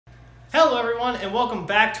Hello everyone, and welcome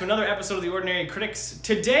back to another episode of The Ordinary Critics.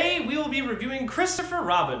 Today we will be reviewing Christopher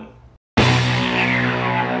Robin.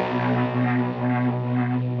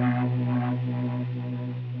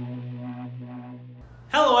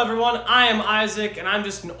 Hello everyone, I am Isaac, and I'm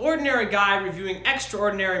just an ordinary guy reviewing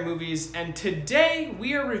extraordinary movies, and today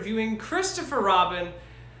we are reviewing Christopher Robin.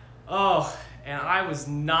 Oh, and I was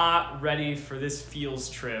not ready for this feels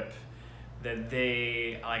trip. That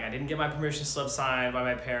I didn't get my permission slip signed by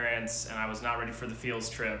my parents, and I was not ready for the feels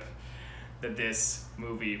trip that this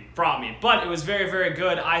movie brought me. But it was very, very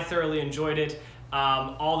good. I thoroughly enjoyed it.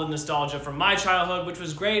 All the nostalgia from my childhood, which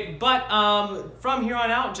was great. But from here on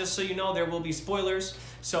out, just so you know, there will be spoilers.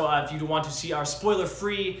 So if you want to see our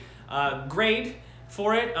spoiler-free grade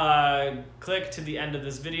for it, click to the end of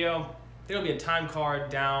this video. There'll be a time card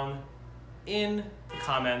down in the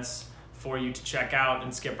comments for you to check out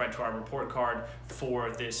and skip right to our report card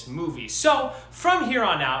for this movie. So from here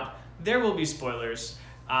on out, there will be spoilers,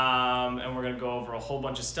 and we're gonna go over a whole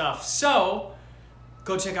bunch of stuff. So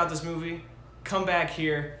go check out this movie, come back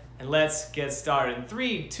here, and let's get started. In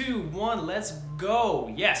 3, 2, 1, let's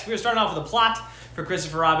go. Yes, we are starting off with a plot for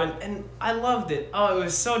Christopher Robin, and I loved it. Oh, it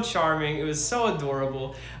was so charming. It was so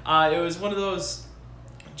adorable. It was one of those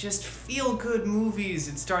just feel-good movies.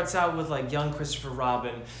 It starts out with like young Christopher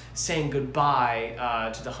Robin saying goodbye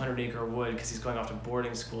to the 100-acre wood because he's going off to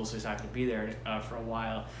boarding school, so he's not going to be there for a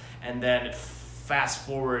while. And then fast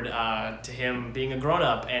forward to him being a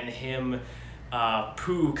grown-up, and him,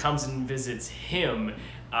 Pooh comes and visits him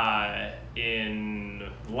in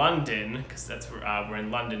London, because that's where we're in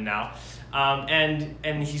London now.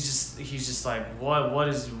 And he's just like, what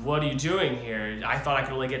are you doing here? I thought I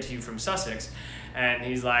could only get to you from Sussex. And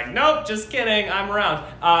he's like, nope, just kidding, I'm around.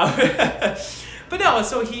 But no,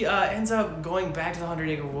 so he ends up going back to the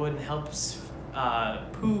 100-acre wood and helps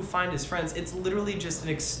Pooh find his friends. It's literally just an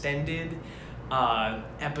extended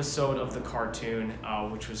episode of the cartoon,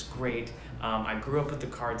 which was great. I grew up with the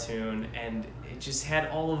cartoon, and it just had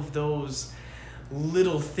all of those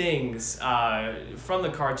little things from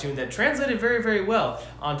the cartoon that translated very, very well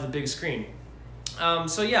onto the big screen.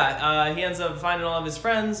 So yeah, he ends up finding all of his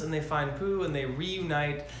friends, and they find Pooh, and they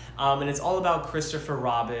reunite, and it's all about Christopher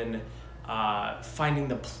Robin finding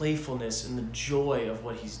the playfulness and the joy of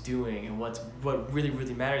what he's doing and what really,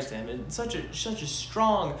 really matters to him. And such a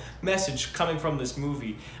strong message coming from this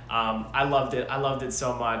movie. I loved it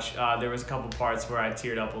so much. There was a couple parts where I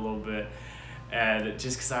teared up a little bit, and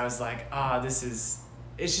just because I was like,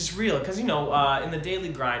 it's just real. Because, you know, in the daily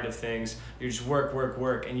grind of things, you just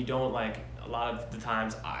work, and you don't, like, a lot of the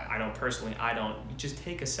times, I don't personally, you just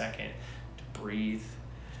take a second to breathe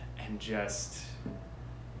and just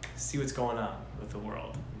see what's going on with the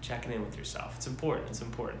world, and checking in with yourself. It's important.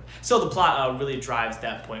 So the plot really drives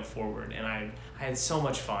that point forward, and I had so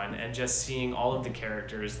much fun, and just seeing all of the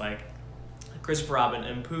characters, like Christopher Robin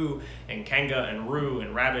and Pooh and Kanga and Roo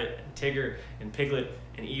and Rabbit and Tigger and Piglet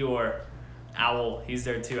and Eeyore, Owl, he's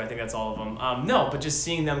there too, I think that's all of them. No, but just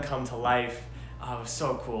seeing them come to life, it was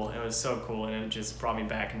so cool. It was so cool, and it just brought me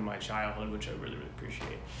back into my childhood, which I really, really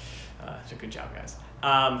appreciate. So good job, guys.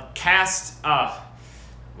 Cast,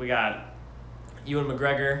 we got Ewan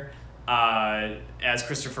McGregor as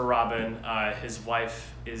Christopher Robin. His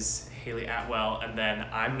wife is Hayley Atwell, and then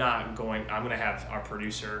I'm gonna have our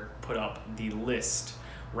producer put up the list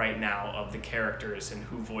right now of the characters and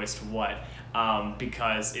who voiced what,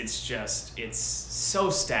 because it's so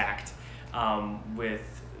stacked with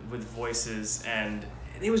voices, and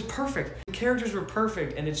it was perfect. The characters were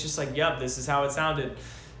perfect, and it's just like, yep, this is how it sounded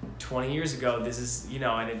 20 years ago. This is, you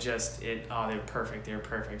know, and they're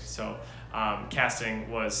perfect. So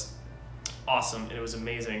casting was awesome, and it was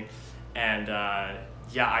amazing. And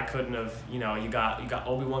yeah, I couldn't have, you know, you got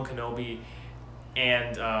Obi-Wan Kenobi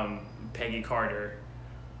and Peggy Carter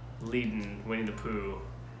leading Winnie the Pooh.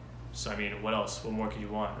 So I mean, what more could you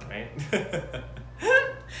want, right?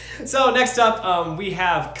 So next up, we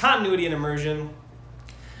have continuity and immersion.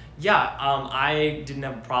 Yeah, I didn't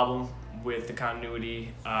have a problem with the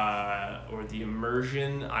continuity or the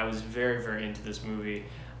immersion. I was very, very into this movie.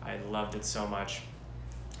 I loved it so much.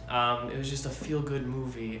 It was just a feel-good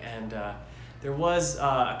movie, and there was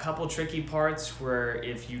a couple tricky parts where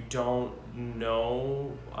if you don't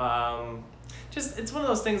know, it's one of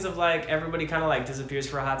those things of like everybody kind of like disappears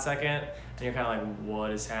for a hot second, and you're kind of like,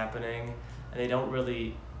 what is happening? And they don't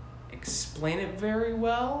really explain it very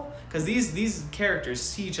well, because these characters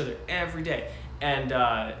see each other every day. And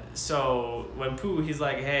so when Pooh, he's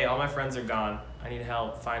like, hey, all my friends are gone, I need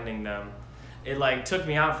help finding them, it like took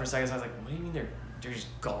me out for a second. So I was like, what do you mean they're just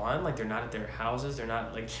gone? Like, they're not at their houses, they're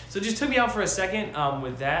not like, so it just took me out for a second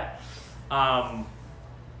with that.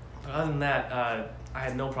 But other than that, I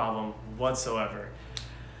had no problem whatsoever.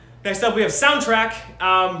 Next up, we have soundtrack.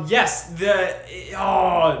 Yes,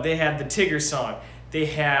 they had the Tigger song. They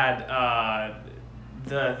had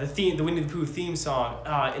the theme, the Winnie the Pooh theme song,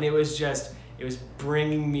 and it was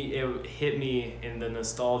bringing me, it hit me in the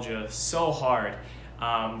nostalgia so hard,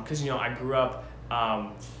 because I grew up,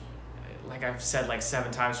 like I've said like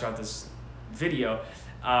 7 times throughout this video.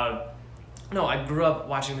 I grew up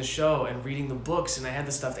watching the show and reading the books, and I had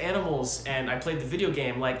the stuffed animals, and I played the video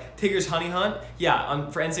game, like Tigger's Honey Hunt. Yeah,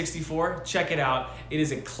 for N64, check it out. It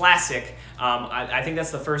is a classic. I think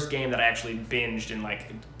that's the first game that I actually binged and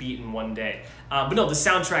like beat in one day. But no, the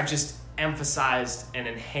soundtrack just emphasized and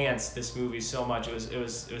enhanced this movie so much. It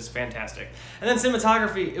was fantastic. And then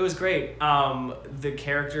cinematography, it was great. The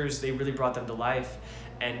characters, they really brought them to life,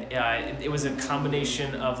 and it was a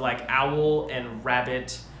combination of like owl and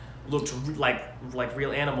rabbit. Looked like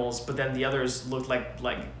real animals, but then the others looked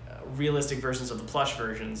like realistic versions of the plush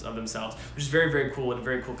versions of themselves, which is very, very cool and a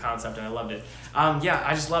very cool concept, and I loved it. Yeah,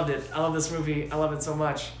 I just loved it. I love this movie. I love it so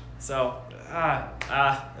much. So,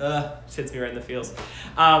 hits me right in the feels.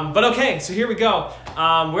 But okay, so here we go.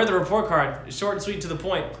 We're at the report card. Short and sweet to the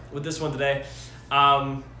point with this one today.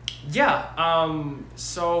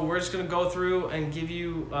 So we're just gonna go through and give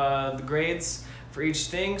you the grades for each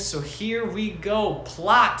thing. So here we go.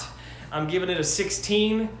 Plot, I'm giving it a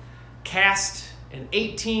 16. Cast, an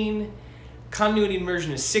 18. Continuity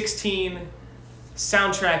immersion is 16.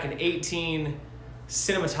 Soundtrack, an 18.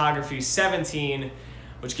 Cinematography, 17,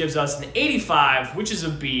 which gives us an 85, which is a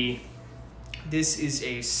B. This is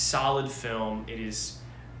a solid film. It is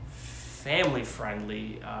family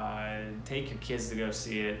friendly. Take your kids to go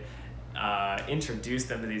see it. Introduce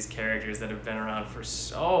them to these characters that have been around for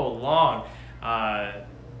so long.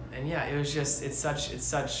 And yeah, it was just, it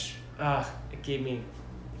gave me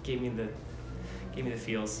the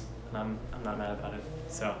feels, and I'm not mad about it.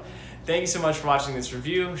 So thank you so much for watching this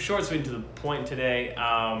review. Short, sweet, and to the point today.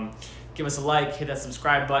 Give us a like, hit that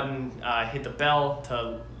subscribe button, hit the bell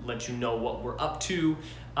to let you know what we're up to.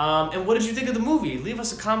 And what did you think of the movie? Leave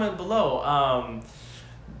us a comment below.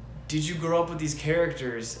 Did you grow up with these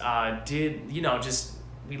characters?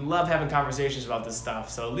 We love having conversations about this stuff.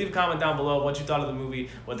 So leave a comment down below what you thought of the movie,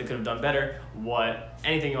 what they could have done better,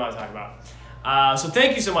 anything you want to talk about. So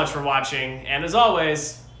thank you so much for watching, and as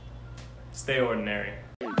always, stay ordinary.